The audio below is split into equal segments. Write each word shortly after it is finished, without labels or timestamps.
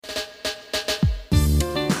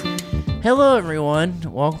Hello, everyone.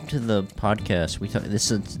 Welcome to the podcast.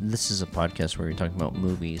 This is a podcast where we're talking about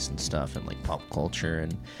movies and stuff, and like pop culture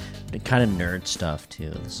and kind of nerd stuff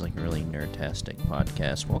too. This is like a really nerdtastic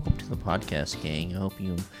podcast. Welcome to the podcast, gang. I hope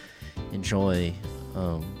you enjoy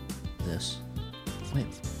this. Wait,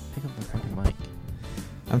 pick up the fucking mic.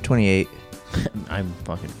 I'm 28. I'm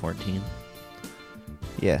fucking 14.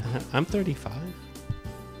 Yeah. I'm 35.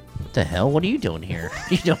 What the hell? What are you doing here?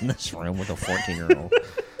 What are you doing in this room with a 14-year-old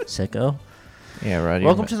sicko? Yeah, Roddy.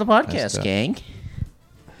 Welcome to the podcast, gang.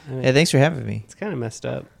 Hey, thanks for having me. It's kind of messed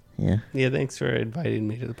up. Yeah. Yeah, thanks for inviting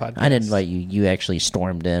me to the podcast. I didn't invite you. You actually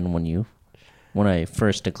stormed in when I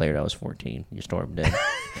first declared I was 14. You stormed in.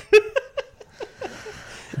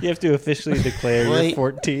 You have to officially declare you're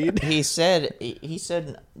 14. He said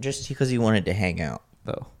just because he wanted to hang out,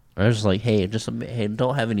 though. I was like, hey,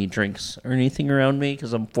 don't have any drinks or anything around me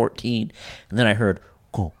because I'm 14. And then I heard,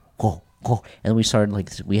 go. And we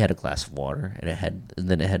started, we had a glass of water, and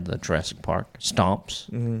then it had the Jurassic Park stomps,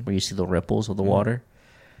 where you see the ripples of the water.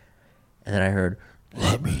 And then I heard,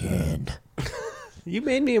 let me in. You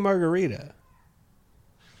made me a margarita.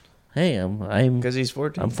 Hey, I'm Because he's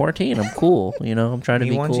 14. I'm 14. I'm cool. I'm trying to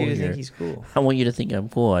be cool. He wants you to here. think he's cool. I want you to think I'm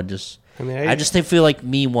cool. I just I feel like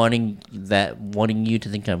me wanting you to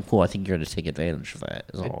think I'm cool. I think you're going to take advantage of that.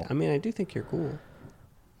 Is all. I do think you're cool.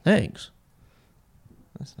 Thanks.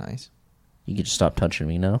 That's nice. You can just stop touching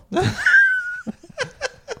me now.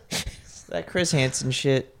 That Chris Hansen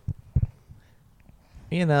shit,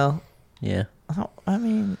 Yeah. I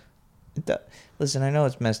mean, listen, I know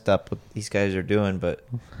it's messed up what these guys are doing, but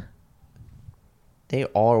they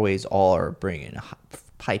always all are bringing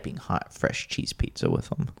piping hot fresh cheese pizza with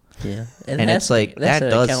them. Yeah. And it's like, that that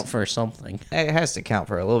does does count for something. It has to count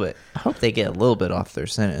for a little bit. I hope they get a little bit off their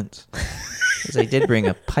sentence. Because they did bring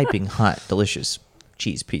a piping hot, delicious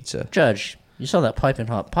cheese pizza. Judge, you saw that piping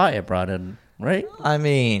hot pie I brought in, right? I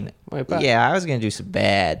mean, Wait, but- yeah, I was going to do some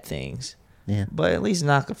bad things. Yeah. But at least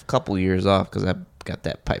knock a couple years off because I got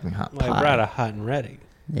that piping hot Well, pie. I brought a hot and ready.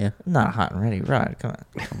 Yeah. Not hot and ready, Rod. Come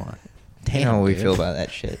on. Damn, You know how we dude. feel about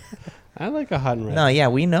that shit. I like a hot and ready. No, yeah,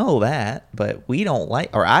 we know that, but we don't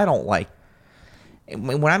like, or I don't like.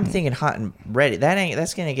 When I'm thinking hot and ready,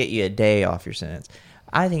 that's gonna get you a day off your sentence.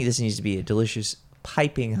 I think this needs to be a delicious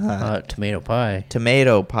piping hot Tomato pie.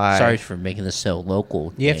 tomato pie. Sorry for making this so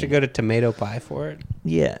local. You have to gang. go to tomato pie for it.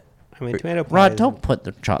 Yeah. I mean, tomato pie. Rod, is-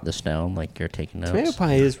 don't jot this down like you're taking notes. Tomato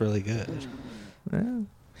pie is really good. Well,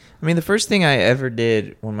 I mean, the first thing I ever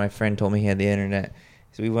did when my friend told me he had the internet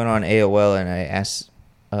is we went on AOL and I asked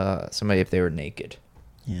somebody if they were naked.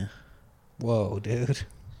 Yeah. Whoa, dude.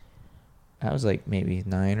 I was like maybe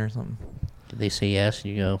 9 or something. Did they say yes?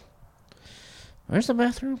 You go, where's the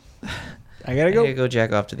bathroom? I gotta I go. gotta go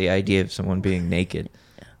jack off to the idea of someone being naked.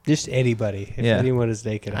 Just anybody. If Yeah. anyone is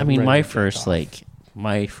naked. I I'm mean, ready my to jack first off.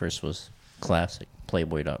 my first was classic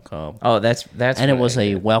Playboy.com. Oh, that's And it what was I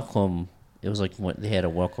a did. welcome. It was like they had a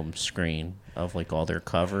welcome screen of like all their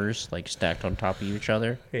covers like stacked on top of each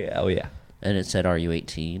other, Yeah, oh yeah. and it said, "Are you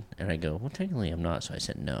 18?" And I go, "Well, technically, I'm not." So I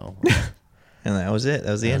said, "No." And that was it.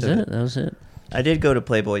 That was the That end was of it. That was it. I did go to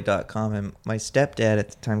Playboy.com, and my stepdad at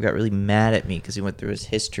the time got really mad at me because he went through his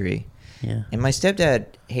history. Yeah. And my stepdad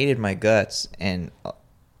hated my guts, and a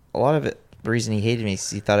lot of it, the reason he hated me is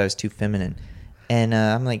he thought I was too feminine. And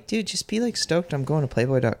I'm like, dude, just be like stoked I'm going to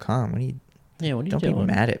Playboy.com. What are you? Yeah. What are you Don't doing?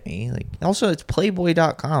 be mad at me. Like, also it's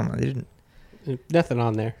Playboy.com. I didn't. Nothing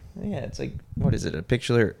on there. Yeah, it's like, what is it? A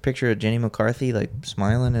picture of Jenny McCarthy like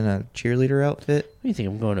smiling in a cheerleader outfit. What do you think?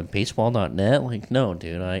 I'm going to baseball.net? Like, no,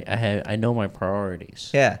 dude. I know my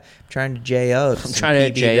priorities. Yeah, I'm trying to JO. I'm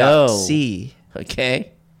trying to JO. C.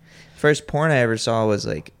 Okay. First porn I ever saw was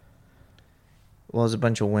like, well, it was a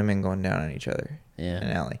bunch of women going down on each other Yeah. in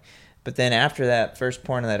an alley. But then after that, first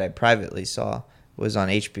porn that I privately saw was on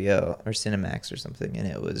HBO or Cinemax or something, and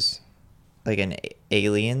it was like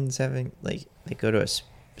aliens having like they go to a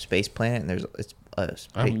space planet and there's it's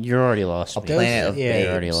a You're already lost. A me. planet of You're babes.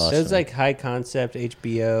 already lost. Those me. like high concept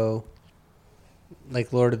HBO,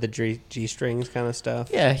 like Lord of the G Strings kind of stuff.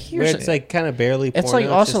 Yeah, where here's it's like kind of barely. It's porno, like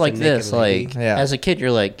also just a like naked this. lady. Like Yeah. as a kid,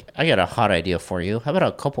 you're like, I got a hot idea for you. How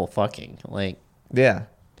about a couple fucking? Like, yeah.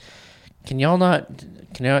 can you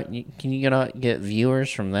not get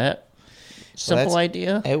viewers from that simple that's-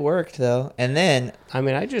 idea? It worked though, and then I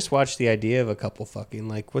mean, I just watched the idea of a couple fucking.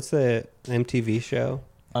 Like, what's the MTV show?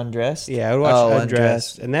 Undressed. Yeah, I would watch Oh,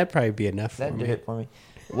 Undressed, and that'd probably be enough for That me. did it for me.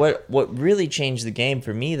 What really changed the game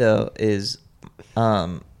for me though is,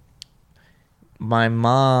 my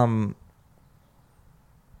mom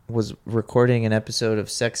was recording an episode of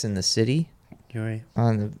Sex in the City You're right.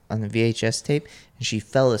 on the VHS tape, and she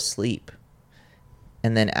fell asleep.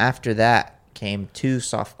 And then after that came 2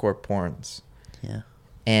 softcore porns. Yeah.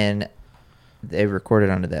 And they recorded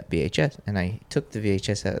onto that VHS. And I took the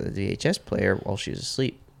VHS out of the VHS player while she was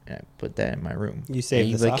asleep. And I put that in my room. You And saved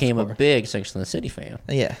you the became a softcore. big Sex and the City fan.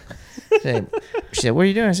 Yeah. She said, what are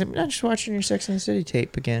you doing? I said, I'm just watching your Sex and the City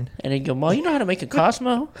tape again. And he'd go, Mom, you know how to make a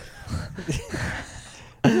Cosmo?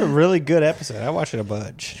 It was a really good episode. I watched it a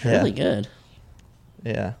bunch. Yeah. Really good.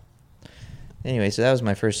 Yeah. Anyway, so that was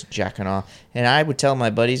my first jacking off. And I would tell my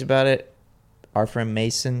buddies about it. Our friend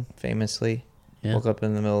Mason, famously, Yeah. woke up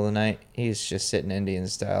in the middle of the night. He was just sitting Indian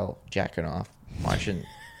style, jacking off,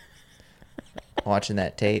 watching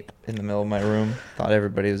that tape in the middle of my room. Thought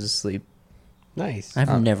everybody was asleep. Nice.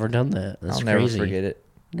 I've never done that. That's I'll crazy. never forget it.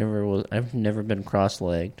 I've never been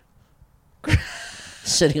cross-legged.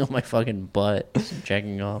 Sitting on my fucking butt,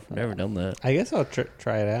 jacking off. Never done that. I guess I'll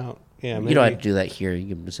try it out. Yeah, maybe. You don't have to do that here.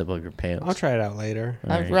 You can zip up your pants. I'll try it out later.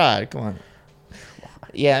 All right. Rod, come on.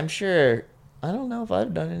 Yeah, I'm sure. I don't know if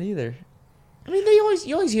I've done it either. I mean,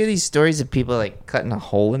 you always hear these stories of people like cutting a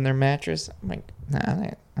hole in their mattress. I'm like,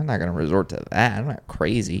 nah, I'm not gonna resort to that. I'm not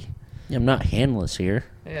crazy. Yeah, I'm not handless here.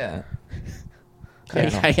 Yeah.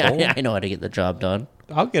 Cutting a hole? I know how to get the job done.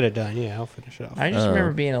 I'll get it done. Yeah, I'll finish it off. I just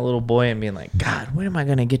remember being a little boy and being like, God, when am I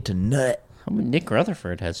gonna get to nut? I mean, Nick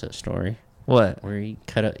Rutherford has that story What? where he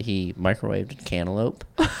microwaved a cantaloupe.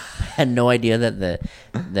 Had no idea that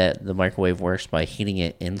the microwave works by heating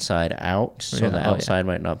it inside out, so Yeah, the oh, yeah. outside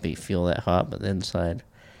might not feel that hot, but the inside,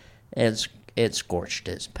 it scorched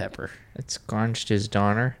his pepper. It scorched his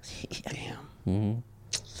donor. Damn. Hmm.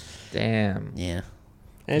 Damn. Yeah,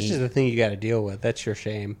 And it's just the thing you got to deal with. That's your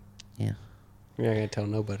shame. yeah. You're not gonna tell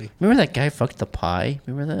nobody. Remember that guy fucked the pie?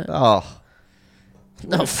 Remember that? Oh,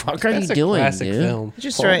 The fuck are That's you a doing, classic dude? film.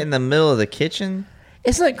 just right in the middle of the kitchen.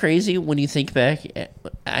 Isn't that crazy when you think back?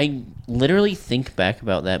 I literally think back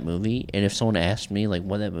about that movie, and if someone asked me like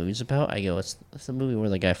what that movie's about, I go, "It's the movie where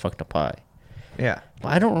the guy fucked a pie." Yeah.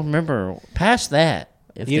 But I don't remember past that.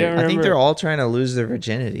 If You they- don't I think Remember- they're all trying to lose their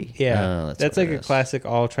virginity. Yeah, Oh, that's that's what like it a is. classic.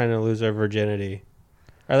 All trying to lose their virginity,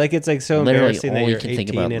 or like it's like so Literally embarrassing all that you you're can think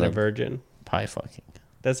 18 about and a the- virgin. pie fucking.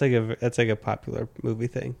 That's like a popular movie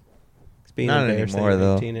thing. It's being Not embarrassed that anymore, you're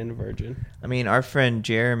though. 18 and a virgin. I mean, our friend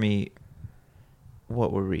Jeremy,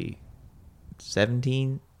 what were we,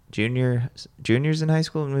 17, juniors in high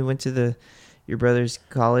school, and we went to your brother's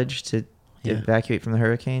college to Yeah. evacuate from the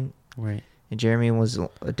hurricane. Right. And Jeremy was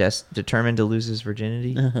determined to lose his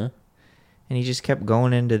virginity, Uh-huh. and he just kept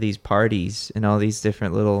going into these parties and all these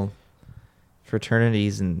different little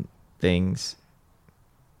fraternities and things,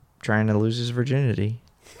 trying to lose his virginity,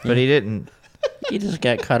 but he didn't. He just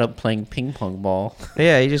got caught up playing ping pong ball.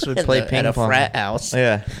 Yeah, he just would at play the- ping at a pong frat house.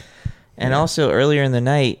 Yeah. And also earlier in the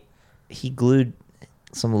night, he glued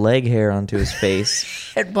some leg hair onto his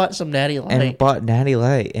face And bought some Natty Light. and bought Natty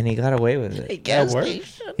Light, and he got away with at a it. gas works?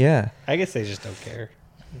 station. Yeah. I guess they just don't care.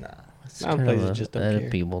 It's Some kind places of just don't that care.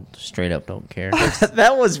 people straight up don't care.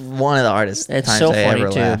 That was one of the hardest It's times so I funny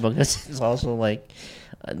ever too laughed. because it's also like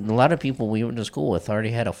a lot of people we went to school with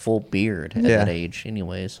already had a full beard at Yeah. that age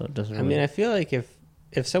anyway, so it doesn't. I Really, mean, I feel like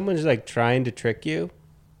if someone's like trying to trick you,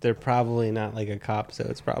 they're probably not like a cop, so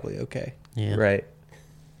it's probably okay. yeah. Right.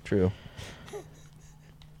 True.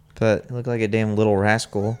 But he looked like a damn little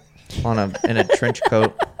rascal in a trench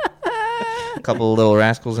coat. A couple of little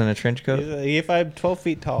rascals in a trench coat. If I'm 12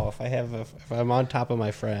 feet tall, if I'm on top of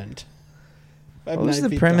my friend. If I'm What was 9 the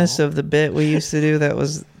feet premise tall. of the bit we used to do? That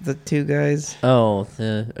was the two guys, Oh,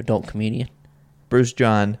 the adult comedian, Bruce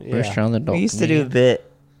John. Yeah. Bruce John, the adult. We used to do a comedian.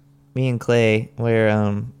 bit, me and Clay, where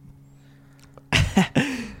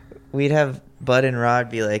we'd have Bud and Rod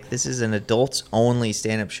be like, "This is an adults only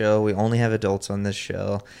stand up show. We only have adults on this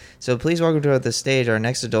show. So please welcome to the stage our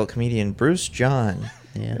next adult comedian, Bruce John."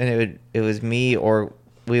 Yeah. And it was me, or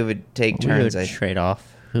we would take We turns. would trade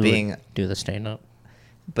off who being- would do the stand up.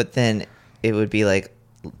 But then it would be like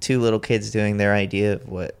two little kids doing their idea of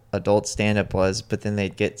what adult stand up was, but then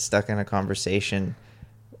they'd get stuck in a conversation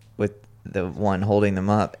with the one holding them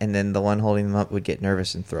up, and then the one holding them up would get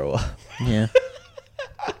nervous and throw up. Yeah.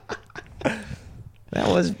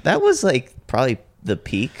 That was like probably the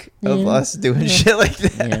peak of Yeah. us doing shit like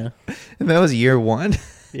that. Yeah. And that was year one.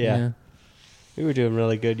 Yeah. We were doing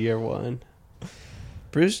really good year one.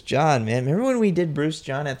 Bruce John, man. Remember when we did Bruce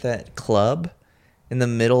John at that club in the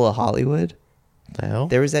middle of Hollywood? The hell?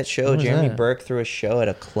 There was that show, What was Jeremy that? Burke threw a show at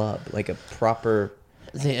a club, like a proper...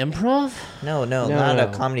 The Improv, No, No, not no.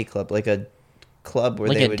 a comedy club, like a club where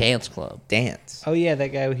like they a would dance club. dance. Oh yeah, that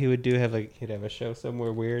guy he'd have a show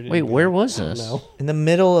somewhere weird. Wait, where was I don't this? know. In the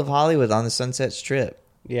middle of Hollywood on the Sunset Strip.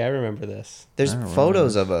 Yeah, I remember this. There's I don't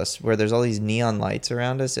photos of us where there's all these neon lights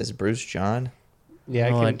around us as Bruce John.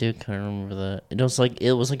 Yeah, I do kind of remember that.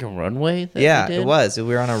 It was like a runway. That Yeah, we did? it was. We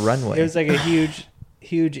were on a runway. It was like a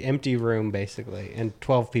huge empty room basically, and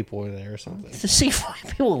 12 people were there or something. To see 5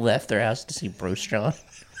 people left their house to see Bruce John.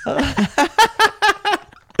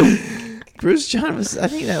 Bruce John was. I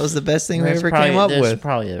think that was the best thing we ever probably, came up that's with.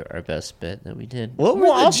 probably our best bit that we did. What were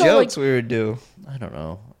Well, the also, jokes like, we would do? I don't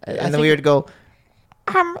know. And then we would go.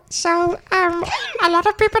 So, a lot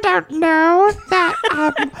of people don't know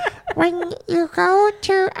that, when you go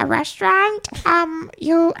to a restaurant,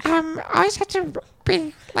 you, always have to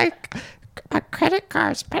be, like, credit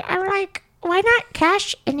cards. But I'm like, why not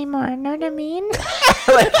cash anymore? Know what I mean?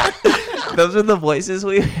 Those are the voices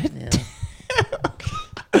we. Yeah.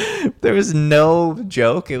 There was no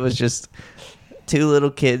joke. It was just two little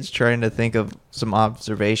kids trying to think of some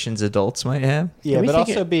observations adults might have. Yeah, we but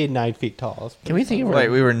think also be 9 feet tall. Can we think of Wait,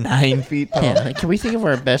 we were 9 feet tall. yeah, can we think of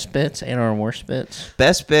our best bits and our worst bits?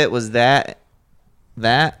 Best bit was that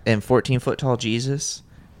and 14-foot tall Jesus,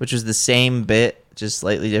 which was the same bit, just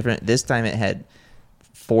slightly different. This time it had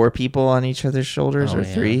 4 people on each other's shoulders, Oh, or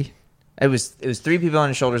yeah. 3. It was 3 people on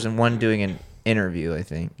his shoulders and one doing an interview, I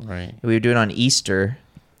think. Right. We were doing it on Easter,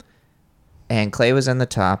 and Clay was on the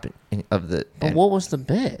top of the. But what was the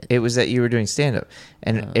bit? It was that you were doing stand up,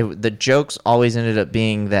 and the jokes always ended up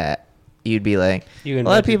being that you'd be like, You a lot of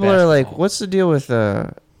invented people are like, basketball. "What's the deal with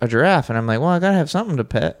a giraffe?" And I'm like, "Well, I gotta have something to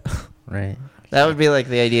pet." Right. That would be like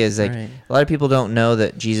the idea is like Right. a lot of people don't know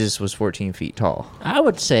that Jesus was 14 feet tall. I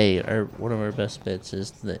would say one of our best bits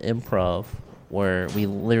is the improv, where we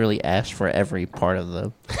literally asked for every part of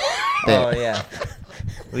the bit. Oh yeah,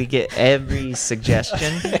 we get every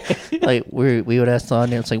suggestion. Like we would ask the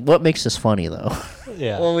audience, like, what makes this funny though?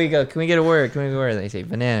 Yeah. Well, we go, can we get a word? Can we get a word? They say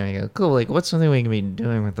banana. We go, cool. Like, what's something we can be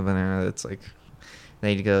doing with the banana that's like,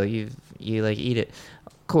 they go, you like eat it.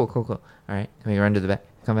 Cool. All right, can we run to the back?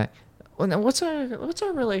 Come back. Well, now what's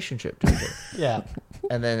our relationship to it? yeah.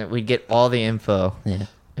 And then we'd get all the info. Yeah.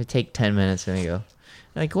 It'd take 10 minutes, and we go,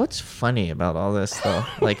 like, what's funny about all this though?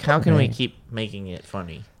 Like, how can we Right. keep making it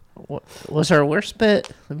funny? What was our worst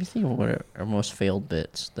bit? Let me think of what our most failed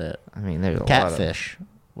bits. That I mean, there's a Catfish.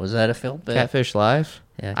 Was that a failed lot bit? of Catfish Live.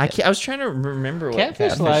 Yeah, I was trying to remember what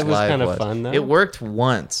Catfish Live was kind of fun, though. It worked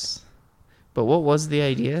once, but what was the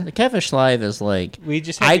idea? The Catfish Live is like, We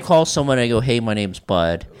just had I to- call someone, I go, hey, my name's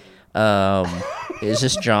Bud. Is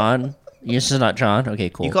this John? This is not John? Okay,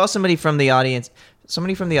 cool. You call somebody from the audience.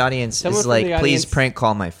 Somebody from the audience Someone is from like, the please audience prank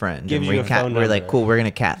call my friend. gives And you a phone we're like, number. cool, we're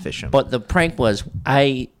gonna catfish him. But the prank was,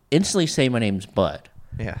 I instantly say my name's Bud.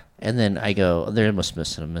 yeah, And then I go, there must be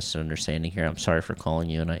a misunderstanding here. I'm sorry for calling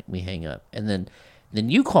you. And we hang up. And then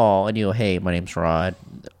you call and you go, hey, my name's Rod.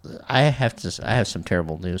 I have some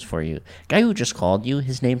terrible news for you. Guy who just called you,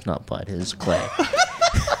 his name's not Bud. His Clay.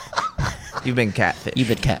 you've been catfished. You've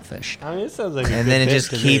been catfished. I mean, it sounds like a and good then it bit just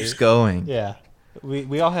to keeps me. going. Yeah.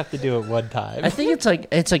 We all have to do it one time. I think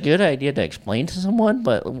it's a good idea to explain to someone,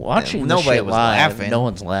 but watching nobody the shit was live, laughing. no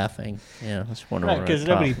one's laughing. Yeah, that's one of Right, our because top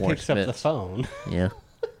nobody worst picks up the bits. phone. Yeah.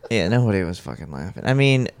 Yeah, nobody was fucking laughing. I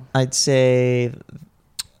mean, I'd say,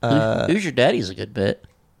 Who's your daddy's a good bit.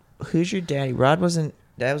 who's your daddy? Rod wasn't.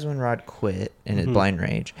 That was when Rod quit in Mm-hmm. his blind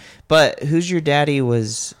rage. But who's your daddy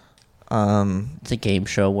was. It's a game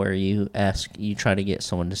show where you try to get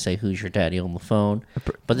someone to say who's your daddy on the phone,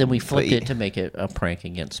 but then we flipped it to make it a prank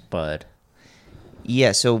against Bud.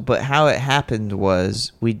 Yeah, so, but how it happened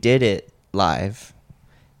was we did it live,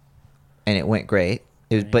 and it went great.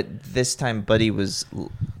 But this time, Buddy was,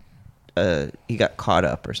 he got caught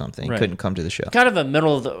up or something. Right. Couldn't come to the show. Kind of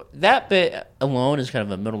that bit alone is kind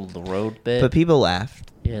of a middle of the road bit. But people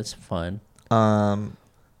laughed. Yeah, it's fun.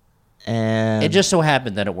 And It just so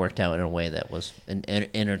happened that it worked out in a way that was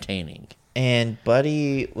entertaining. And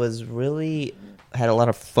Buddy was really had a lot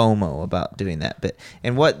of FOMO about doing that bit.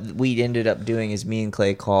 And what we ended up doing is me and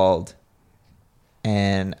Clay called,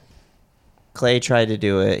 and Clay tried to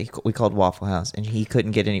do it. We called Waffle House, and he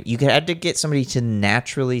couldn't get any. You had to get somebody to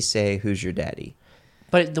naturally say, "Who's your daddy?"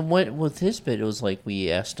 But with his bit, it was like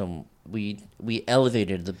we asked him. We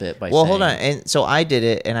elevated the bit by Well, saying, hold on. And so I did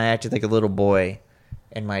it, and I acted like a little boy,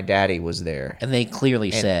 and my daddy was there. and they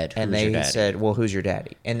clearly And, said, and "Who's they your daddy?" said, "Well, who's your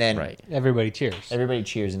daddy?" And then Right, Everybody cheers. everybody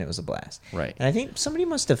cheers, and it was a blast. right. And I think somebody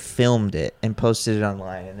must have filmed it and posted it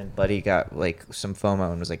online, and then Buddy got like some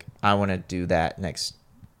FOMO and was like, "I want to do that next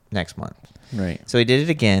month." Right. So he did it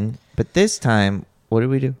again, but this time, what did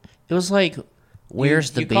we do? It was like,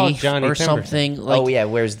 "Where's you the called beef?" Johnny or Pemberton. something. Like, Oh yeah,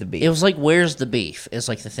 where's the beef? It was like, "Where's the beef?" Is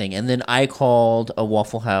like the thing, and then I called a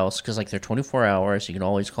Waffle House because like they're 24 hours. You can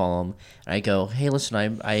always call them. And I go, "Hey,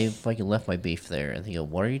 listen, I fucking left my beef there," and they go,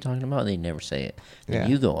 "What are you talking about?" And they never say it. Then Yeah.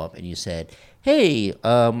 you go up and you said, "Hey,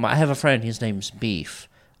 I have a friend. His name's Beef.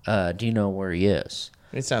 Do you know where he is?"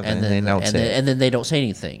 It's something, And and then they don't say it. and then they don't say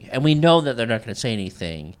anything, and we know that they're not going to say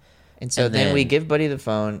anything. And so and then we then- give Buddy the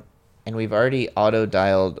phone, and we've already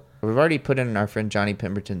auto-dialed. We've already put in our friend Johnny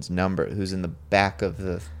Pemberton's number, who's in the back of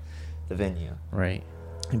the venue. Right.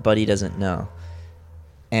 And Buddy doesn't know.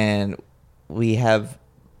 And we have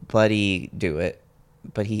Buddy do it,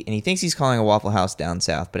 but he thinks he's calling a Waffle House down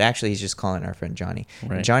south, but actually he's just calling our friend Johnny.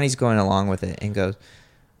 Right. And Johnny's going along with it and goes,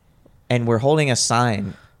 and we're holding a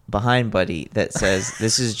sign behind Buddy that says,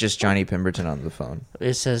 "This is just Johnny Pemberton on the phone."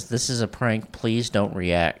 It says, "This is a prank. Please don't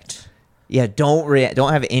react." Yeah,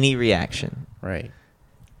 don't have any reaction. Right.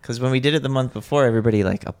 Because when we did it the month before, everybody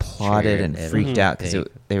like applauded Cheered and and- freaked out because they-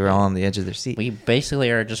 they were all on the edge of their seat. We basically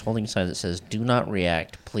are just holding a sign that says, "Do not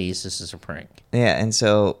react. Please, this is a prank." Yeah, and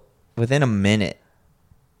so within a minute,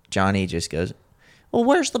 Johnny just goes, "Well,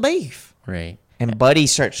 where's the beef?" Right. And Buddy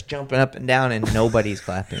starts jumping up and down, and nobody's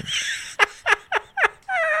clapping.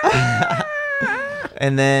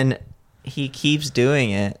 And then he keeps doing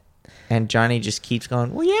it, and Johnny just keeps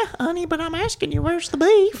going, "Well, yeah, honey, but I'm asking you, where's the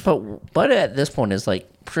beef?" But at this point is like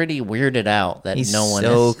pretty weirded out that He's no one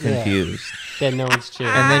so is. confused. That no one's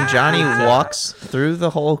cheering. And then Johnny walks through the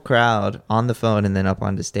whole crowd on the phone and then up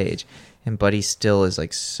onto stage. And Buddy still is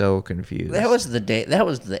like so confused. That was the day. That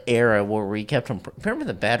was the era where we kept him. Remember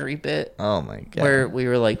the battery bit? Oh my god. Where we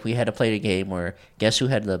were like, we had to play a game where guess who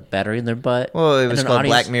had the battery in their butt? Well, it And was an called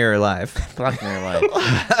audience- Black Mirror Live. Black Mirror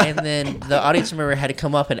Live. And then the audience member had to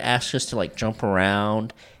come up and ask us to like jump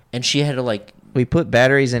around, and she had to like We put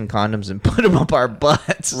batteries in condoms and put them up our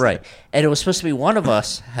butts. right. And it was supposed to be one of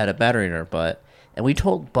us had a battery in our butt, and we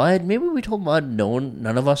told Bud. Maybe we told Bud none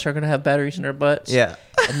of us are gonna have batteries in our butts. Yeah.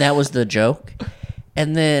 And that was the joke.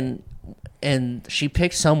 And she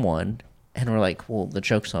picked someone, and we're like, well, the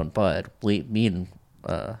joke's on Bud. Me and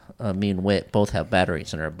Whit both have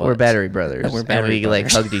batteries in our butts. We're battery brothers. And we're battery and we like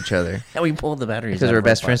brothers. hugged each other. And we pulled the batteries Because out we're of our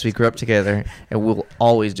best friends. We butts. grew up together and we'll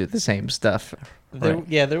always do the same stuff.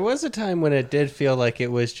 There was a time when it did feel like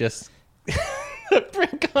it was just a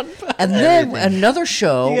prank on Bud. And then Everything. another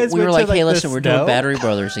show, You guys we were went to, like, hey, like, the listen, we're doing snow? Battery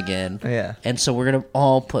Brothers again. Yeah. And so we're going to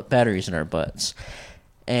all put batteries in our butts.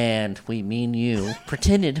 And me and you,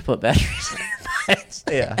 pretended to put batteries in our butts.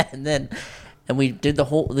 Yeah. And we did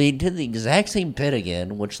they did the exact same bit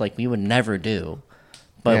again, which like we would never do.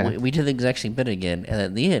 But Yeah. we did the exact same bit again. And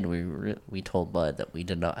at the end, we told Bud that we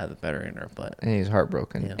did not have a battery in our butt. And he's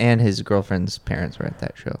heartbroken. Yeah. And his girlfriend's parents were at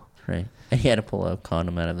that show. Right. And he had to pull a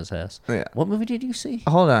condom out of his ass. Yeah. What movie did you see?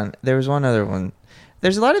 Hold on. There was one other one.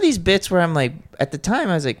 There's a lot of these bits where I'm like, at the time,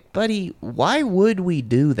 I was like, buddy, why would we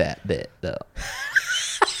do that bit, though?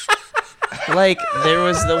 Like, there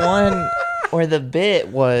was the one where the bit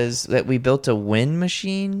was that we built a wind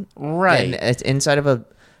machine. Right. And it's inside of a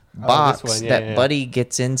box one, yeah, that yeah. Buddy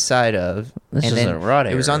gets inside of. This and is then a Rod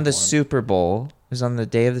It was era on the one. Super Bowl. It was on the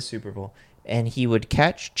day of the Super Bowl. And he would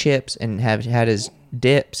catch chips and had his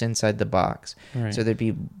dips inside the box. Right. So there'd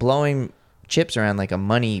be blowing chips around like a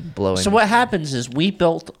money blowing. So what happens is we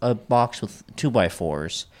built a box with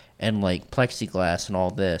 2x4s and like plexiglass and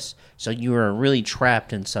all this. So you were really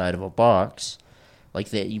trapped inside of a box, like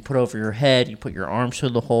that. You put over your head, you put your arms through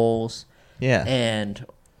the holes, Yeah. and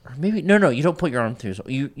or maybe no, you don't put your arm through.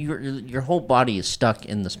 Your whole body is stuck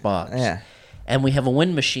in this box. Yeah. And we have a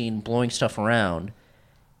wind machine blowing stuff around.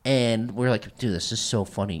 And we're like, dude, this is so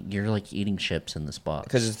funny. You're like eating chips in this box.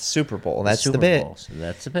 Because it's Super Bowl. That's Super the bit. Bowl, so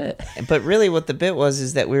that's the bit. But really, what the bit was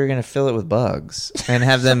is that we were going to fill it with bugs and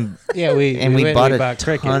have them. Yeah, we went bought and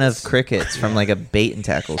a ton of crickets from like a bait and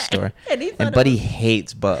tackle store. And he thought And it Buddy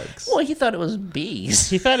hates bugs. Well, he thought it was bees.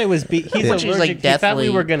 He thought it was he's Which is, allergic. like, He thought deathly-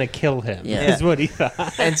 we were gonna kill him. Yeah. Is what he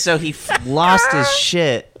thought. And so he lost his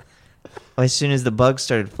shit as soon as the bugs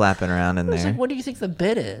started flapping around in I was there. like, what do you think the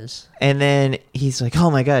bit is? And then he's like, oh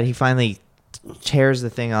my God. He finally tears the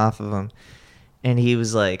thing off of him. And he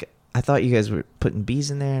was like, I thought you guys were putting bees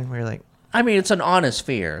in there. And we were like, I mean, it's an honest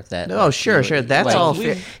fear that. No, sure. That's all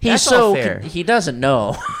fair. He's That's so all fair. he doesn't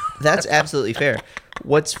know. That's absolutely fair.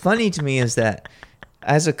 What's funny to me is that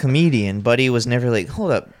as a comedian, Buddy was never like,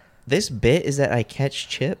 hold up, this bit is that I catch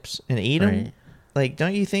chips and eat them? Right. Like,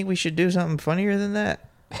 don't you think we should do something funnier than that?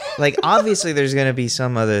 Like, obviously there's going to be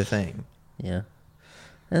some other thing. Yeah,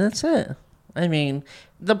 and that's it. I mean,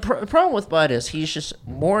 the problem with Bud is he's just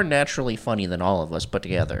more naturally funny than all of us put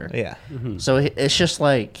together. Yeah. So it's just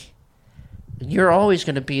like you're always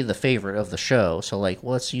going to be the favorite of the show. So like,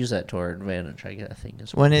 let's use that to our advantage. I think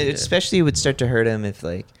is what When we it did. especially would start to hurt him if,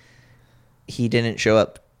 like, he didn't show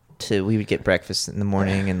up we would get breakfast in the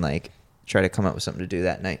morning and, like, try to come up with something to do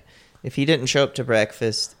that night. If he didn't show up to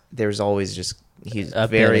breakfast, there was always just he's a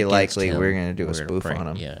bit very against likely him. we're gonna do a We're spoof prank, on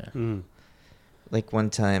him. Yeah. Mm. Like one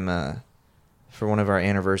time, for one of our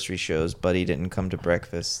anniversary shows, Buddy didn't come to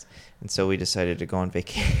breakfast, and so we decided to go on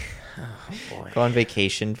vacation. Oh, boy. Go on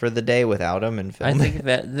vacation for the day without him and film. I think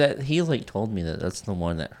that he like told me that that's the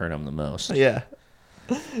one that hurt him the most. Yeah.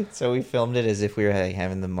 So we filmed it as if we were like,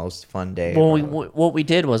 having the most fun day. Well, of our life. what we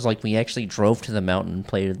did was like we actually drove to the mountain and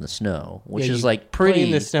played in the snow, which Yeah, is you like play pretty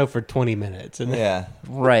in the snow for 20 minutes. And Yeah.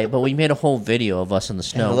 right. But we made a whole video of us in the And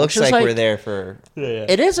snow. it looks which is like we're there for. yeah.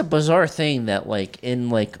 It is a bizarre thing that like in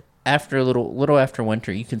like after a little after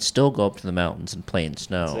winter, you can still go up to the mountains and play in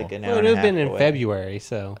snow. It's like an hour Well, it and would a have been half in away. February,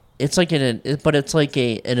 so. It's like but it's like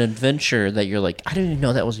an adventure that you're like, I didn't even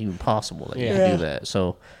know that was even possible that you Yeah. could do that.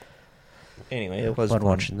 So Anyway, it was fun fun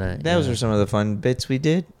watching that. Those yeah. are some of the fun bits we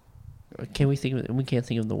did. We can't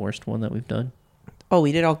think of the worst one that we've done. Oh,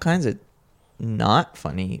 we did all kinds of not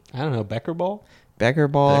funny. I don't know, Becker Ball? Becker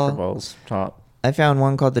Ball. Becker Ball's top, I found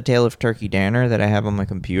one called The Tale of Turkey Danner that I have on my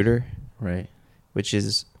computer, right? which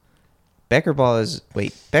is Becker Ball is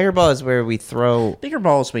where we throw Becker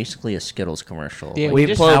Ball is basically a Skittles commercial. Yeah, Like, we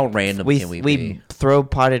just plug- how random can we be? throw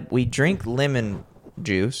we drink lemon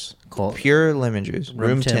juice, Cool. pure lemon juice, Room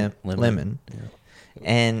room temp temp lemon. lemon.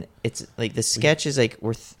 And it's like the sketch is like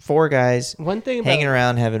we're four guys One thing about hanging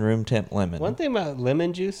around having room temp lemon. One thing about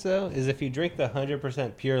lemon juice, though, is if you drink the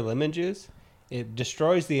 100% pure lemon juice, it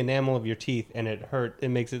destroys the enamel of your teeth and it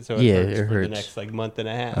makes it so it Yeah, hurts it for hurts. the next like month and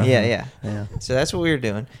a half. Yeah. Yeah. So that's what we were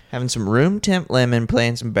doing, having some room temp lemon,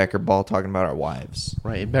 playing some Becker Ball, talking about our wives.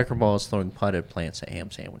 Right, and Becker Ball is throwing potted plants at ham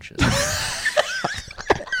sandwiches.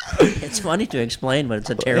 It's funny to explain, but it's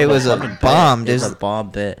a terrible. It was a fucking bit. bomb. It's There's- a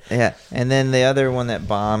bomb bit. Yeah, and then the other one that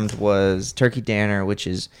bombed was Turkey Danner, which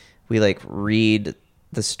is we like read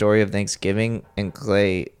the story of Thanksgiving, and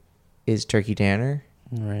Clay is Turkey Danner.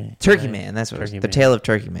 Right. Turkey Right. Man, that's what it Turkey was. The Man. Tale of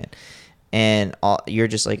Turkey Man. And you're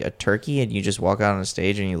just like a turkey, and you just walk out on a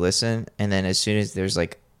stage and you listen, and then as soon as there's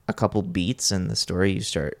like a couple beats in the story, you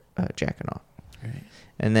start jacking off. Right.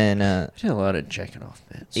 And then I did a lot of checking off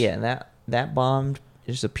bits. yeah, that bombed.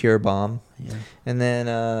 Just a pure bomb. Yeah. And then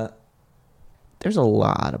there's a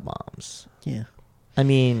lot of bombs. Yeah. I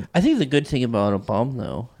mean, I think the good thing about a bomb,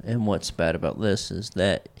 though, and what's bad about this is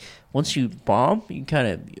that once you bomb, you kind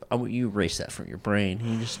of you erase that from your brain.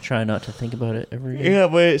 You just try not to think about it ever again. yeah,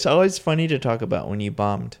 but it's always funny to talk about when you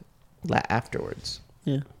bombed afterwards.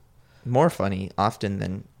 Yeah. More funny often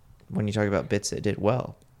than when you talk about bits that did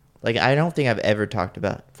well. Like, I don't think I've ever talked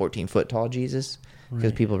about 14-foot tall Jesus because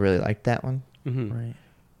Right. people really liked that one. Mhm. Right.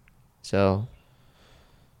 So,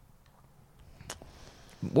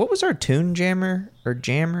 what was our tune jammer or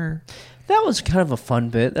jammer? That was kind of a fun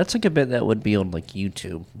bit. That's like a bit that would be on like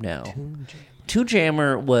YouTube now. Two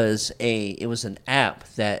Jammer was an app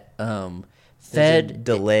that There's a fed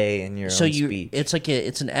delay in your so own you speech.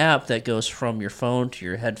 it's an app that goes from your phone to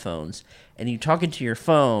your headphones, and you talk into your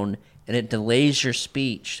phone and it delays your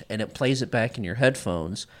speech and it plays it back in your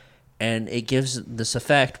headphones, and it gives this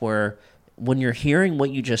effect where when you're hearing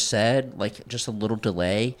what you just said, like just a little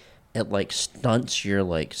delay, it like stunts your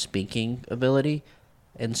like speaking ability.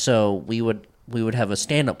 And so we would have a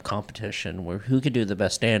stand-up competition where who could do the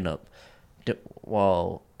best stand-up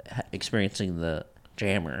while experiencing the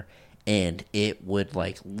jammer, and it would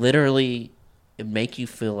like literally make you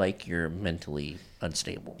feel like you're mentally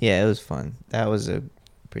unstable. Yeah, it was fun. That was a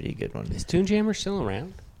pretty good one. Is Toon Jammer still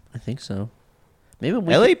around? I think so. Maybe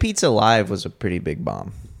we LA Pizza Live was a pretty big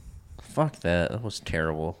bomb. fuck that. That was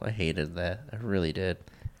terrible. I hated that. I really did.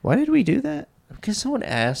 Why did we do that? Because someone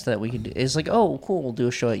asked that we could do, it's like, oh, cool, we'll do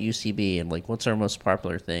a show at UCB, and like, what's our most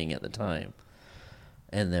popular thing at the time?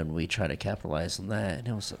 And then we try to capitalize on that, and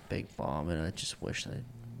it was a big bomb, and I just wish I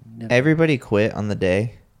never... Everybody quit on the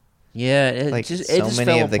day. Yeah, it Like, just so it just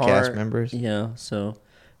many fell of the apart. cast members. Yeah, so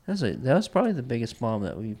that was probably the biggest bomb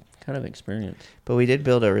that we kind of experienced, But we did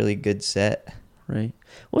build a really good set. right?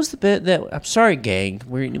 What was the bit that I'm sorry, gang,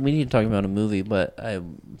 we need to talk about a movie, but we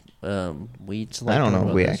I don't know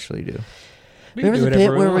if we actually do. We can Remember do the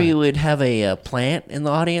whatever bit where we want. would have a plant in the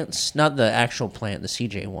audience? Not the actual plant, the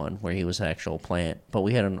CJ one, where he was an actual plant. But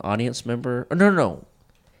we had an audience member. Oh, no.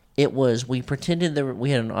 It was, we pretended that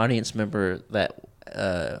we had an audience member that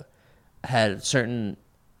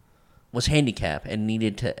was handicapped and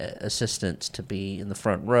needed assistance to be in the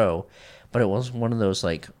front row. But it was one of those,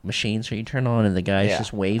 like, machines where you turn on and the guy's Yeah.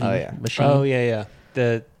 just waving Oh, yeah. machine. Oh, yeah.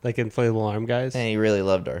 The like inflatable arm guys. And he really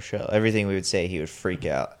loved our show. Everything we would say, he would freak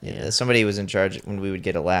out. Yeah. Somebody was in charge when we would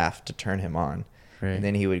get a laugh to turn him on. Right. And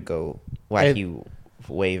then he would go I- wacky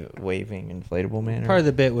waving inflatable man. Part of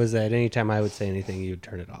the bit was that anytime I would say anything, you'd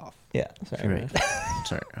turn it off. Yeah, sorry. Right.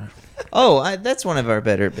 Sorry. Oh, that's one of our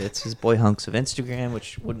better bits. Is boy hunks of Instagram,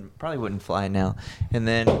 which probably wouldn't fly now. And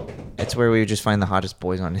then it's where we would just find the hottest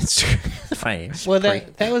boys on Instagram. Fine. Well,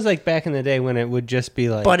 that was like back in the day when it would just be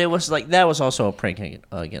like. But it was like that was also a prank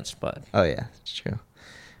against Bud. Oh yeah, it's true.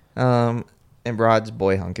 And Rod's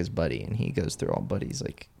boy hunk is Buddy, and he goes through all Buddy's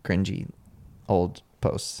like cringy old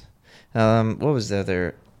posts. What was the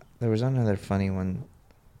other? There was another funny one.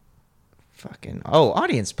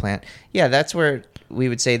 Audience plant. Yeah, that's where we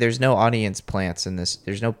would say there's no audience plants in this.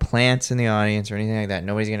 There's no plants in the audience or anything like that.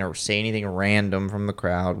 Nobody's gonna say anything random from the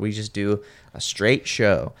crowd. We just do a straight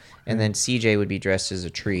show, and then CJ would be dressed as a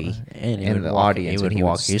tree And he in would the walk- audience, he would and he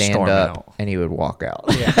walk- would he'd stand storm up out. and he would walk out.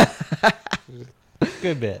 Yeah.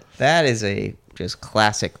 Good bit. That is a just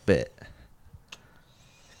classic bit.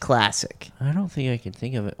 Classic. I don't think I can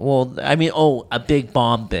think of it. Well, I mean, a big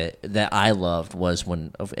bomb bit that I loved was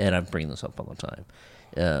when, and I bring this up all the time,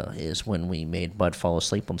 is when we made Bud fall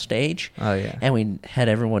asleep on stage. Oh, yeah. And we had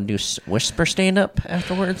everyone do whisper stand up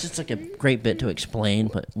afterwards. It's like a great bit to explain,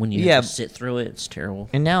 but when you have to sit through it, it's terrible.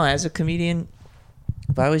 And now, as a comedian,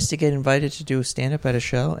 if I was to get invited to do a stand up at a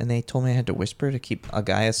show and they told me I had to whisper to keep a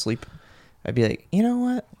guy asleep, I'd be like, you know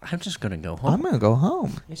what? I'm just gonna go home. I'm gonna go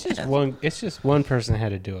home. It's just one person had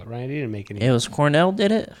to do it, right? He didn't make any. It was Cornell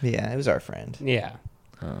did it. Yeah, it was our friend Yeah.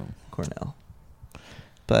 Cornell.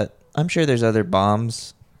 But I'm sure there's other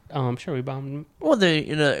bombs. Oh, I'm sure we bombed him. Well,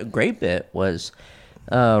 the great bit was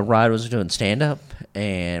Rod was doing stand up,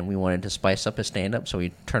 and we wanted to spice up his stand up, so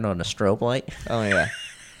we turned on a strobe light. Oh yeah.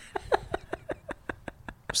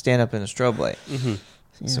 Stand up in a strobe light. Mm-hmm.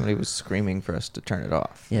 Yeah. Somebody was screaming for us to turn it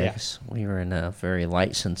off. Yeah, Yeah. 'cause we were in a very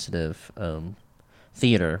light sensitive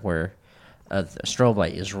theater where a strobe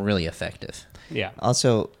light is really effective. Yeah.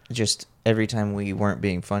 Also, just every time we weren't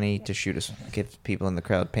being funny, to give people in the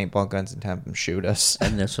crowd paintball guns and have them shoot us.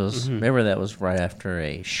 And this was remember that was right after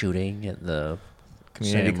a shooting at the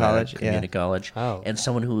Community Santa Maria college, Community yeah. college. Oh. And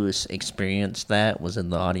someone who has experienced that was in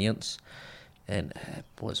the audience, and it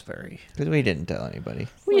was very. Because we didn't tell anybody.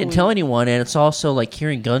 We didn't tell anyone, and it's also like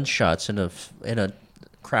hearing gunshots in a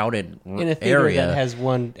crowded In a theater area that has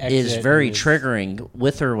one exit is very and triggering,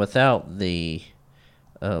 with or without the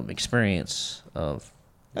experience of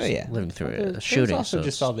Oh, yeah. living through There a was shooting. also so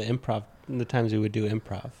just it's all the improv. The times we would do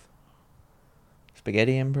improv,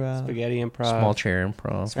 Spaghetti improv. spaghetti improv, small chair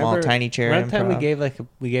improv. Small, tiny chair Remember the time improv?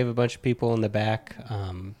 we gave a bunch of people in the back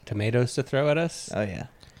tomatoes to throw at us, Oh yeah.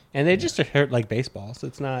 and they just hurt like baseballs.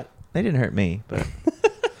 It's not. They didn't hurt me, but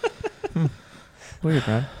weird,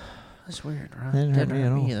 Ron. That's weird, right? Didn't hurt me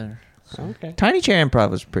at all. either. Okay. Tiny chair improv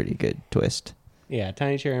was pretty good twist. Yeah,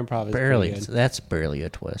 tiny chair improv is Barely. pretty good. That's barely a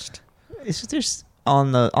twist. It's just, there's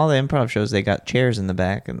on all the improv shows they got chairs in the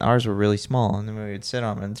back, and ours were really small, and then we would sit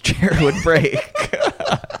on them, and the chair would break.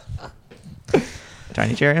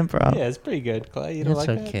 Tiny chair improv. Yeah, it's pretty good. Clay, you don't It's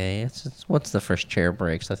like that? okay. It's what's the first chair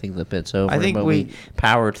breaks? I think the bit's over. I think but we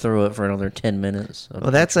powered through it for another 10 minutes. Well,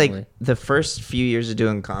 that's like unfortunately. the first few years of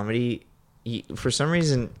doing comedy. For some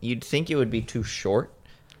reason, you'd think it would be too short.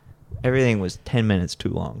 Everything was 10 minutes too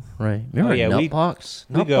long. right. Remember yeah, we Nutbox?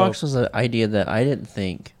 go- Nutbox was an idea that I didn't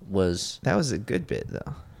think was. That was a good bit,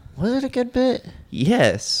 though. Was it a good bit?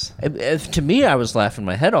 Yes. To me, I was laughing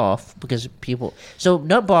my head off because people. So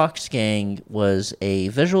Nutbox Gang was a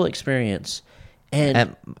visual experience,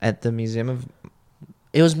 and At the Museum of...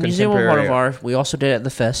 it was Museum of Contemporary Modern Art. We also did it at the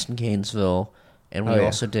Fest in Gainesville, and we Oh, yeah.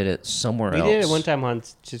 also did it somewhere We else. did it one time on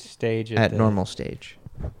stage At the, normal stage.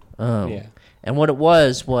 Yeah. And what it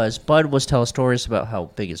was Bud was telling stories about how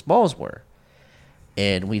big his balls were,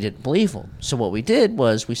 and we didn't believe him. So what we did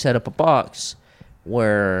was we set up a box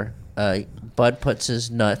where Bud puts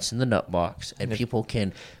his nuts in the nut box, and people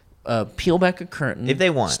can peel back a curtain If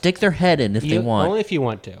they want. stick their head in if they want, Only if you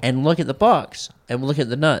want to. and look at the box and look at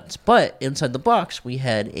the nuts. But inside the box, we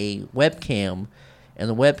had a webcam, and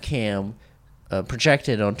the webcam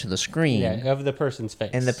projected onto the screen. Yeah, of the person's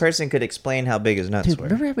face. And the person could explain how big his nuts Dude, were.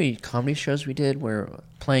 remember how many comedy shows we did where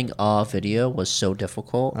playing video was so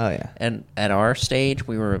difficult? Oh, yeah. And at our stage,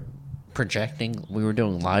 we were projecting. We were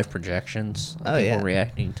doing live projections. Oh, People yeah.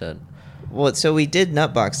 reacting to. Well, so we did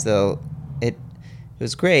Nutbox, though. It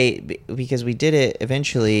was great because we did it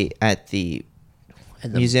eventually at the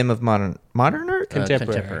and the- Museum of Modern Art?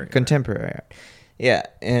 Contemporary. Contemporary art. Yeah,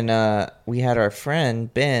 and we had our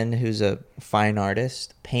friend Ben, who's a fine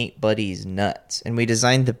artist, paint Buddy's nuts, and we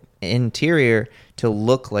designed the interior to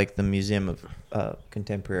look like the Museum of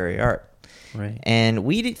Contemporary Art. Right. And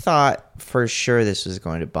we thought for sure this was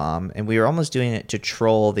going to bomb, and we were almost doing it to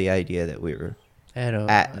troll the idea that we were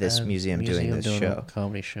at this museum doing this show. A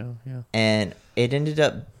comedy show, yeah. And it ended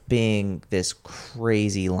up being this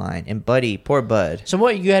crazy line. And Buddy, poor Bud. So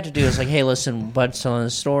what you had to do is like, hey, listen, Bud's telling a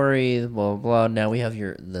story, blah, blah, blah. Now we have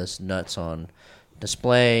this nuts on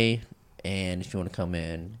display, and if you want to come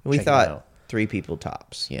in, We check it out. thought 3 people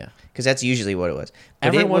tops. Yeah. Because that's usually what it was. But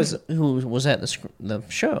Everyone it was who was at the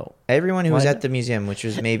show. everyone who was Why at not? the museum, which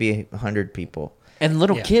was maybe 100 people. And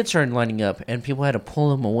little Yeah. kids started lining up, and people had to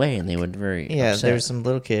pull them away, and they would very Yeah, upset. there were some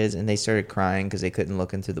little kids, and they started crying because they couldn't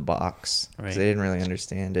look into the box because Right. they didn't really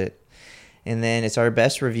understand it. And then it's our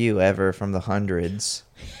best review ever from the hundreds,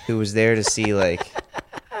 who was there to see like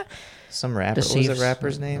some rapper. What was the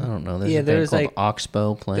rapper's name? I don't know. There's Yeah, a there band was, called like-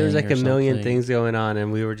 Oxbow playing. There was like or a million something. things going on,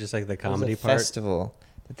 and we were just like the It was comedy a part. festival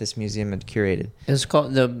that this museum had curated. It's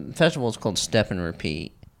called the festival is called Step and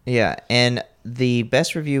Repeat. Yeah, and the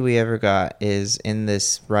best review we ever got is in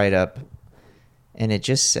this write-up, and it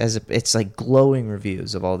just says it's like glowing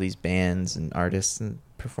reviews of all these bands and artists and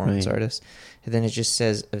performance Right. artists. And then it just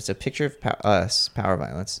says it's a picture of us, Power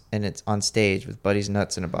Violence, and it's on stage with Buddy's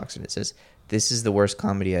nuts in a box, and it says, "This is the worst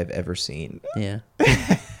comedy I've ever seen." Yeah.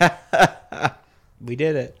 We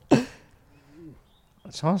did it.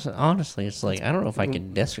 It's also, honestly, it's like I don't know if I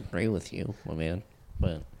can disagree with you, my man,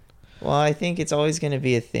 but Well, I think it's always going to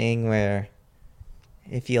be a thing where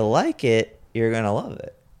if you like it, you're going to love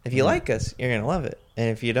it. If you like us, you're going to love it. And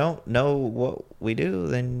if you don't know what we do,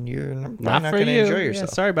 then you're probably not for going to you. enjoy Yeah, yourself.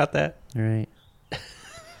 sorry about that. all right.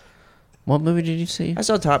 What movie did you see? I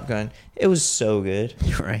saw Top Gun. It was so good.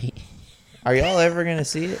 Right. Are y'all ever going to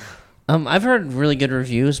see it? I've heard really good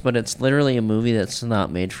reviews, but it's literally a movie that's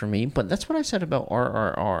not made for me. But that's what I said about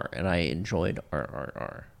RRR, and I enjoyed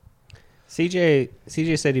RRR.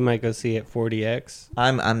 CJ said he might go see it 40X,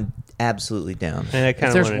 I'm absolutely down. and I If kind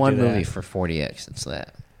of there's want one to do movie that. for 40X, it's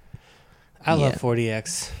that. I love Yeah.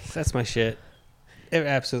 40X. That's my shit. It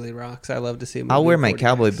absolutely rocks. I love to see a movie. I'll wear with my 40X.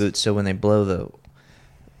 cowboy boots so when they blow the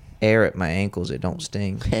air at my ankles, it don't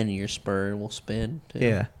sting. And your spur will spin, too.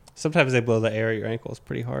 Yeah. Sometimes they blow the air at your ankles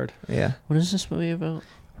pretty hard. Yeah. What is this movie about?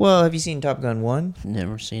 Well, have you seen Top Gun 1?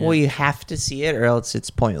 Never seen Well, it. you have to see it or else it's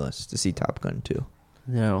pointless to see Top Gun 2.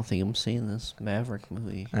 No, I don't think I'm seeing this Maverick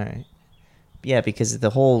movie. All right. Yeah, because the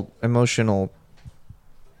whole emotional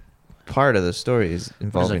part of the story is There's a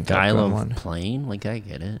involving Top guy Gun love 1. plane? Like, I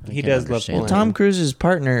get it. I He can does love understand playing. that. Tom Cruise's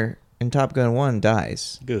partner in Top Gun 1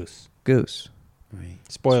 dies. Goose. Goose. Right,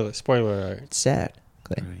 Spoiler alert. It's sad.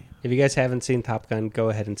 Clay. right. If you guys haven't seen Top Gun, go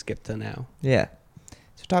ahead and skip to now. Yeah.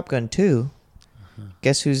 So Top Gun 2,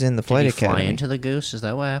 guess who's in the flight Did he academy? fly into the goose? Is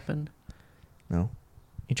that what happened? No.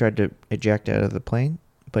 He tried to eject out of the plane,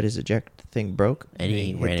 but his eject thing broke And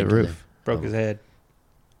he ran hit the into roof. Broke Oh. his head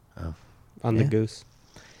Oh. on the Yeah. Goose.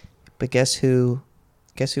 But guess who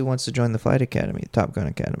wants to join the flight academy, the Top Gun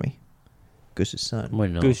Academy? Goose's son.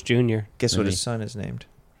 Wait, no. Goose Jr. Guess what Really? his son is named?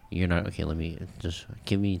 You're not okay. Let me just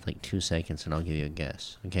give me like 2 seconds, and I'll give you a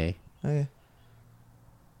guess. Okay. Okay.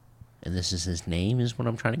 And this is his name, is what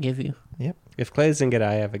I'm trying to give you. Yep. If Clay doesn't get it,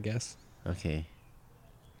 I have a guess. Okay.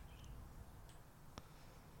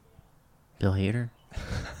 Bill Hader.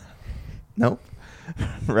 Nope.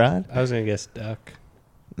 Rod? I was going to guess Duck.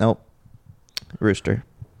 Nope. Rooster.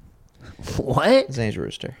 What? His name's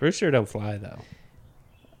Rooster. Rooster don't fly, though.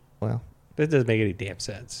 Well, That doesn't make any damn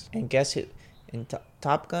sense. and guess who? In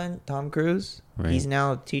Top Gun, Tom Cruise, Right. he's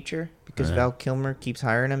now a teacher because Right. Val Kilmer keeps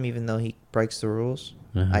hiring him even though he breaks the rules.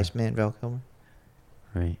 Uh-huh. Iceman Val Kilmer.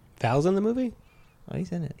 Right. Val's in the movie? Oh,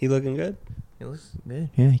 he's in it. He looking good? He looks good.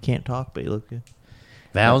 Yeah, he can't talk, but he looks good.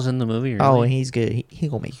 Val's in the movie. Really? Oh, and he's good. He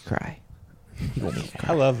gonna make you cry. He gonna make you I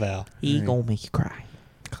cry. love Val. He Right. gonna make you cry.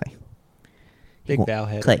 Clay. He Big gon- Val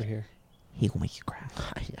head Clay. over here. He gonna make you cry.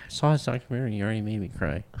 I saw his documentary. He already made me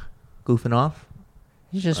cry. Goofing off.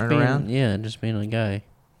 He's just Running being, around? yeah, just being a guy.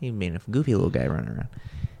 He being a goofy little guy running around.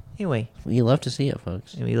 Anyway, We love to see it,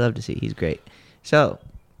 folks. and we love to see. He's great. So,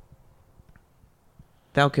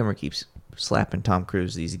 Val Kilmer keeps slapping Tom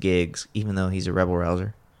Cruise these gigs, even though he's a rebel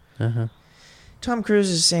rouser. Uh-huh. Tom Cruise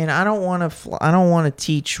is saying, "I don't want to. I don't want to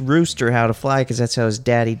teach Rooster how to fly because that's how his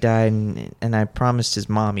daddy died, and I promised his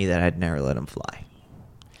mommy that I'd never let him fly."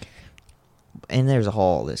 And there's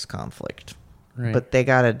all this conflict, Right. but they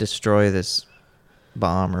gotta destroy this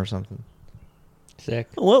bomb or something. Sick.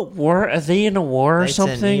 what war? Are they in a war or It's in-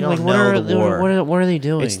 something? you don't Like, what know are the war. what are they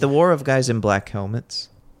doing? It's the war of guys in black helmets.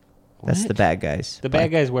 That's What? the bad guys. The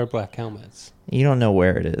bad guys wear black helmets. You don't know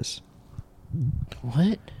where it is.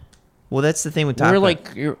 What? Well, that's the thing with Top We're Gun.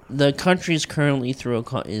 like the country's currently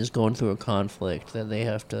is going through a conflict that they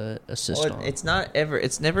have to assist Well, on.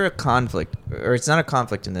 it's never a conflict, or it's not a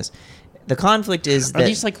conflict in this. The conflict is Are that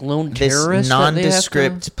these like lone this terrorists? that they have to-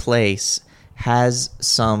 nondescript place has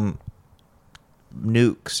some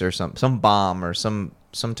nukes or some bomb or some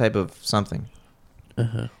type of something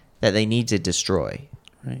Uh-huh. that they need to destroy.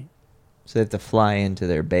 Right. So they have to fly into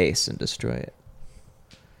their base and destroy it.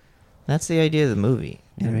 That's the idea of the movie.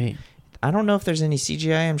 And Right. I don't know if there's any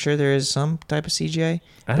CGI. I'm sure there is some type of CGI.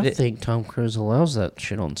 I but don't think Tom Cruise allows that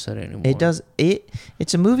shit on set anymore. It does.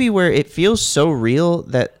 It's a movie where it feels so real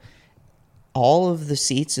that all of the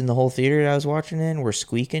seats in the whole theater that I was watching in were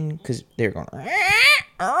squeaking because they were going.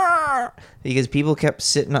 Because people kept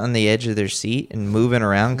sitting on the edge of their seat and moving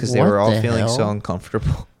around because they What were all the feeling so hell?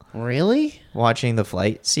 uncomfortable Really? watching the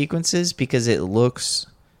flight sequences because it looks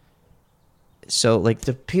so like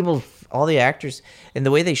the people, all the actors, and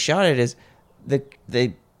the way they shot it is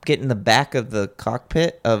they get in the back of the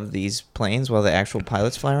cockpit of these planes while the actual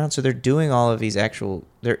pilots fly around. So they're doing all of these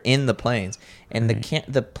they're in the planes, and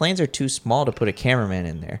the planes are too small to put a cameraman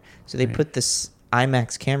in there. So they put this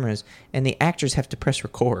IMAX cameras, and the actors have to press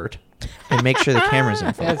record and make sure the camera's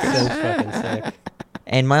in focus. That's so fucking sick.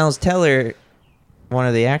 And Miles Teller, one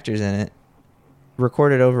of the actors in it,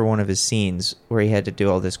 recorded over one of his scenes where he had to do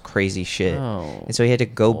all this crazy shit. Oh, And so he had to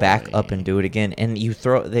go back boy. up and do it again. And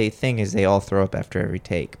the thing is they all throw up after every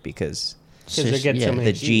take because Because they get so many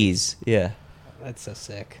the G's. Yeah. That's so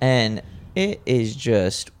sick. And it is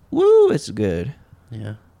just, woo, it's good.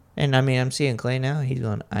 Yeah. And I mean, I'm seeing Clay now. He's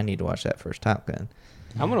going, I need to watch that first Top Gun.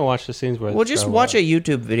 I'm gonna watch the scenes where. Well, just watch a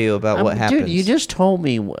YouTube video about what happens. Dude, you just told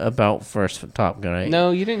me about first Top Gun.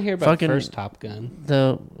 No, you didn't hear about Fucking- first Top Gun.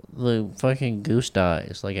 The fucking goose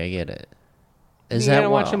dies. Like, I get it. Is You that gotta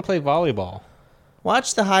what? watch him play volleyball.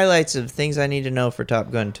 Watch the highlights of things I need to know for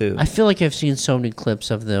Top Gun 2. I feel like I've seen so many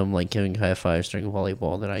clips of them like giving high fives during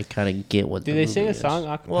volleyball that I kind of get what. Do the they movie sing a is. song?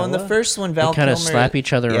 A Well, in the cappella? first one, They Val kind Kilmer... of slap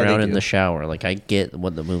each other Yeah, they around in do. the shower. Like, I get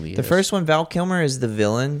what the movie is. The first one, Val Kilmer is the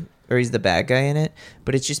villain, or he's the bad guy in it,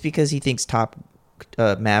 but it's just because he thinks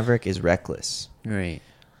Maverick is reckless. right?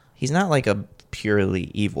 He's not like a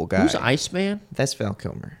purely evil guy. Who's Iceman? That's Val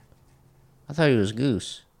Kilmer. I thought he was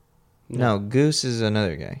Goose. No, Goose is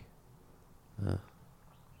another guy.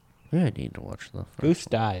 Yeah, I need to watch the first. Goose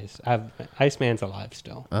dies. Iceman's alive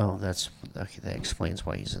still. Oh, that's okay. That explains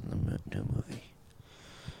why he's in the new movie.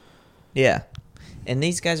 Yeah. And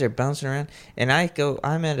these guys are bouncing around. And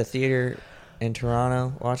I'm at a theater in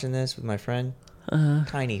Toronto watching this with my friend.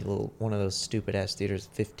 Tiny little, one of those stupid ass theaters,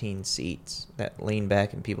 15 seats that lean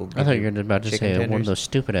back and people. I thought you were about to chicken say one tenders. of those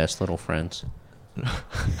stupid ass little friends.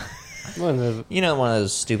 One of the- You know, one of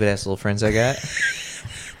those stupid ass little friends I got.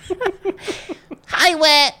 Hi,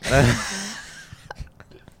 wet.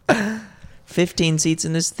 15 seats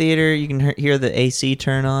in this theater. You can hear the AC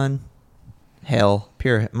turn on. Hell,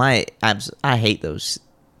 pure. I hate those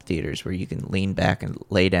theaters where you can lean back and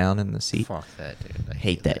lay down in the seat. Fuck that, dude. I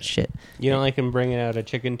hate that shit. You don't like him bringing out a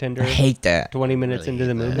chicken tender I hate that. 20 minutes Really into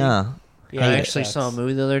the hate that. movie? No. Yeah, I that actually saw a sucks.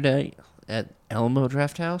 movie the other day at Alamo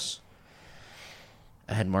Drafthouse.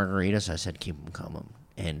 I had margaritas. I said, "Keep them coming,"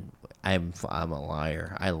 and I'm a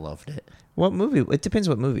liar. I loved it. What movie? It depends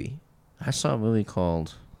what movie. I saw a movie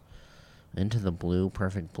called Into the Blue,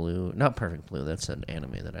 Perfect Blue. Not Perfect Blue. That's an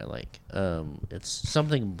anime that I like. It's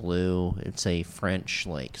something blue. It's a French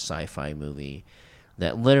like sci-fi movie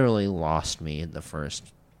that literally lost me in the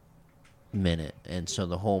first minute, and so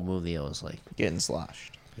the whole movie I was like Getting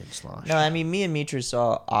sloshed. getting sloshed. No, I mean, me and Mitra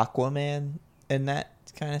saw Aquaman in that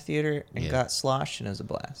kind of theater and Yeah. got sloshed, and it was a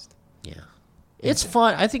blast. Yeah. It's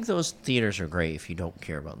fun. I think those theaters are great if you don't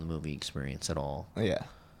care about the movie experience at all. Yeah.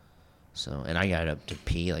 So, and I got up to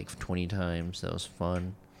pee like 20 times. That was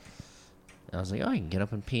fun. And I was like, oh, I can get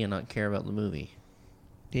up and pee and not care about the movie.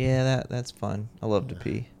 Yeah, that's fun. I love to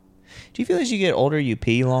pee. Do you feel as you get older, you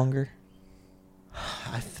pee longer?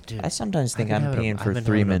 Dude, I sometimes think I've I'm been peeing for having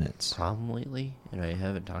 3 a minutes. problem lately, and I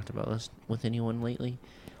haven't talked about this with anyone lately,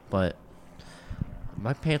 but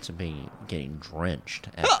my pants have been getting drenched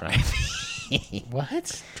after I pee.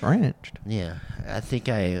 What? Drenched. Yeah, I think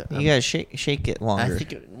You gotta shake it longer.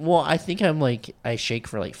 I think I'm like, I shake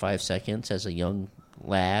for like 5 seconds as a young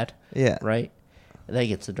lad. Yeah. Right? And that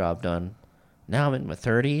gets the job done. Now I'm in my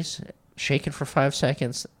 30s, shaking for 5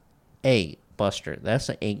 seconds. Hey, Buster, that's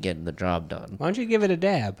ain't getting the job done. Why don't you give it a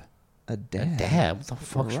dab? A dab. Dab? What the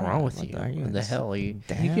fuck's Right. wrong with What you? are you What the ins- hell are you?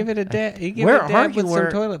 Dab? You give it a dab. You give Where it a are dab you with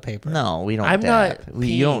where- some toilet paper. No, we don't I'm dab. not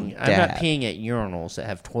You don't peeing. I'm not dab. peeing at urinals that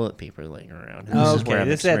have toilet paper laying around. Oh, This is where okay, I'm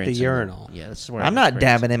this is at the experiencing urinal. Yeah, this is where I'm not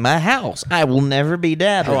experiencing- dabbing in my house. I will never be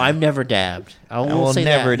dabbing. Oh, I've never dabbed. I will will say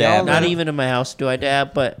never that. dab. Not even in my house do I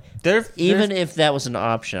dab, but There- even there's- if that was an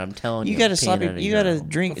option, I'm telling you, You gotta peeing slap at it. a You gotta urinal.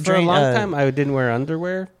 drink. for a long uh, time, I didn't wear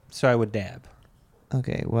underwear, so I would dab.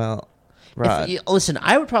 Okay, well, Rod. Listen,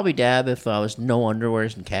 I would probably dab if I was no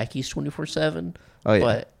underwears and khakis 24/7. Oh, yeah.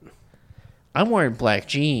 But I'm wearing black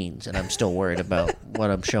jeans, and I'm still worried about what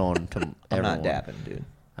I'm showing to everyone. I'm not dabbing, dude.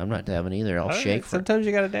 I'm not dabbing either. I'll All right, shake. sometimes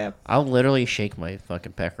you gotta dab. I'll literally shake my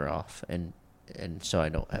fucking pecker off, and so I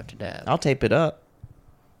don't have to dab. I'll tape it up.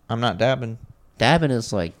 I'm not dabbing. Dabbing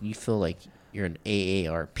is like you feel like you're an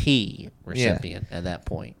AARP recipient at that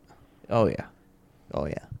point. Oh yeah. Oh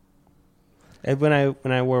yeah. And when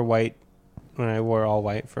I wore all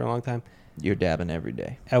white for a long time, You're dabbing every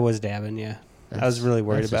day. I was dabbing. Yeah, I was really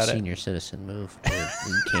worried That's about a it. senior citizen move.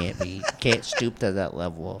 You can't stoop to that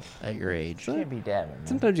level at your age. Can't be dabbing. Man.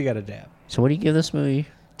 Sometimes you gotta dab. So what do you give this movie?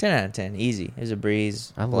 10 out of 10. Easy. It was a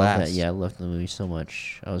breeze. I love blast. that. Yeah, I loved the movie so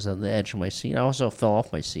much. I was on the edge of my seat. I also fell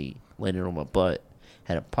off my seat, landed on my butt,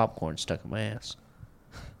 had a popcorn stuck in my ass.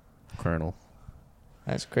 Colonel.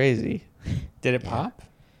 That's crazy. Did it pop?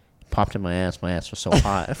 Popped in my ass. My ass was so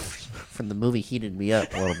hot from the movie, heated me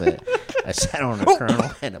up a little bit. I sat on a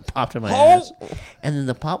kernel and it popped in my ass. And then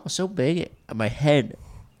the pop was so big, my head.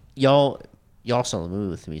 Y'all saw the movie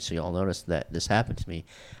with me, so y'all noticed that this happened to me.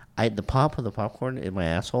 The pop of the popcorn in my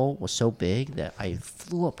asshole was so big that I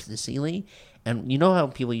flew up to the ceiling. And you know how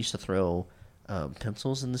people used to throw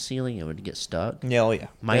pencils in the ceiling and it would get stuck? Yeah, oh yeah.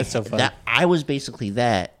 That's so fun. I was basically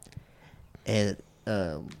that. And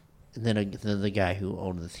then the guy who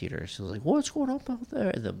owned the theater, he was like, "What's going on out there?"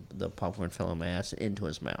 And the popcorn fell in my ass into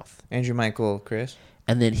his mouth. Andrew Michael Chris.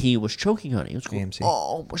 And then he was choking on it. He was going, AMC.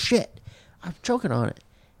 "Oh shit, I'm choking on it."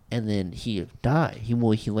 And then he died. He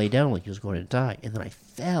lay down like he was going to die. And then I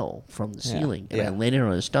fell from the ceiling and I landed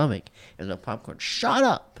on his stomach. And the popcorn shot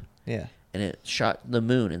up. Yeah. And it shot the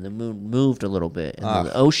moon, and the moon moved a little bit, and then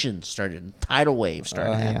the ocean started, tidal waves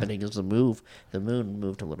started happening as the moon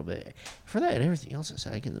moved a little bit. For that and everything else, I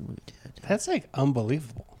said, I give the movie 10. That's like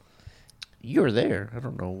unbelievable. You were there. I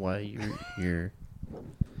don't know why you're.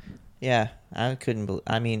 Yeah, I couldn't believe.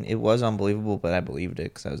 I mean, it was unbelievable, but I believed it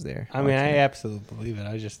because I was there. I mean, I watching it. absolutely believe it.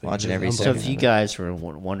 I just think Watching it's every So unbelievable. if you guys were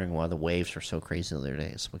wondering why the waves were so crazy the other day,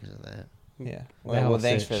 it's because of that. Yeah. That Well, was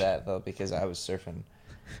thanks it. for that though, because I was surfing.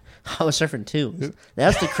 I was surfing too.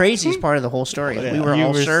 That's the craziest part of the whole story. We were You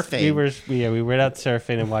all surfing. We were out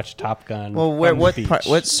surfing and watched Top Gun. Well, on the what beach.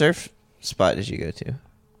 what surf spot did you go to?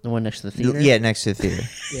 The one next to the theater. Yeah, next to the theater.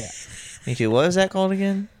 Yeah. Me too. What was that called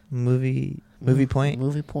again? Movie Point.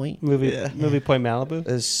 Movie Point. Movie Point Malibu.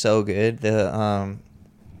 It was so good. The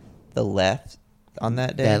left on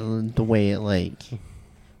that day. The way it like.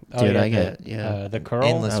 Oh, Dude, yeah, I got the curl.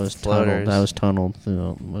 Endless I was floaters. tunneled. I was tunneled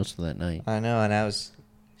through most of that night. I know, and I was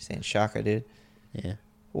saying shaka, dude. Yeah,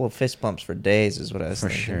 Well, fist bumps for days is what I was for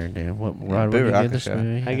thinking. sure, dude. What Yeah, Rod? What do you Boo give this Rocket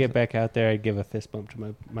movie? I get back out there, I'd give a fist bump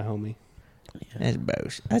to my homie. That's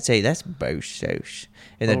bosh. I'd say that's bosh.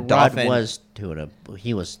 And the Well, dolphin Rod was doing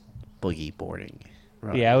he was boogie boarding.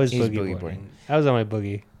 Rod. Yeah, I was He's boogie boogie boarding. boarding. I was on my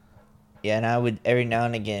boogie, Yeah, and I would every now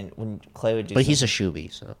and again when Clay would do. But he's a something-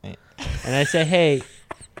 shoobie, so and I say, hey,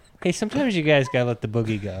 sometimes you guys gotta let the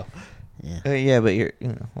boogie go. yeah, Yeah, but you're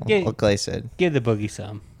Yeah. what Clay said. Give the boogie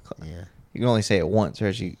some. yeah. You can only say it once, or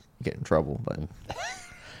else you get in trouble. But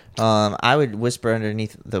I would whisper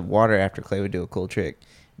underneath the water after Clay would do a cool trick,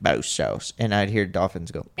 boss sauce, and I'd hear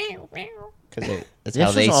dolphins go because that's how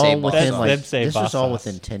This they was say all boss within That's sauce. them like say this was boss all sauce.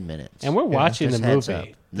 within 10 minutes. And we're watching the Just heads movie.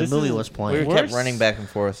 up. The This movie is- was We playing. We're kept running back and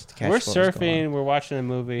forth to catch. We're what was going surfing. on. We're watching the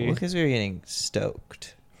movie. Well, because we were getting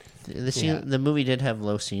stoked. The movie did have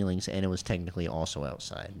low ceilings, and it was technically also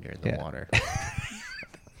outside near the Yeah. water.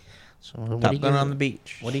 So what do Top you Gun give on it- the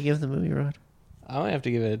beach. What do you give the movie, Rod? I might have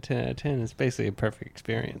to give it a 10 out of 10. It's basically a perfect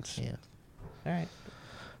experience. Yeah. All right.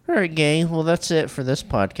 All right, gang. Well, that's it for this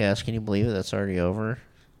podcast. Can you believe it? That's already over.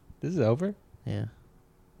 This is over. Yeah.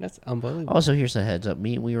 That's unbelievable. Also, here's a heads up.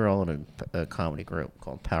 We were all in a comedy group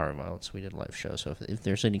called Power Violence. We did a live show. So if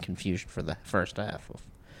there's any confusion for the first half of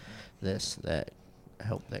this, I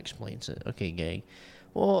hope that explains it. Okay, gang.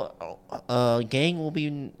 Well, gang will be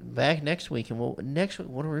back next week. And next week,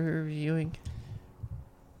 what are we reviewing?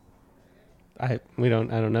 I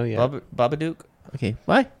don't know yet. Babadook. Okay,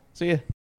 bye. See ya.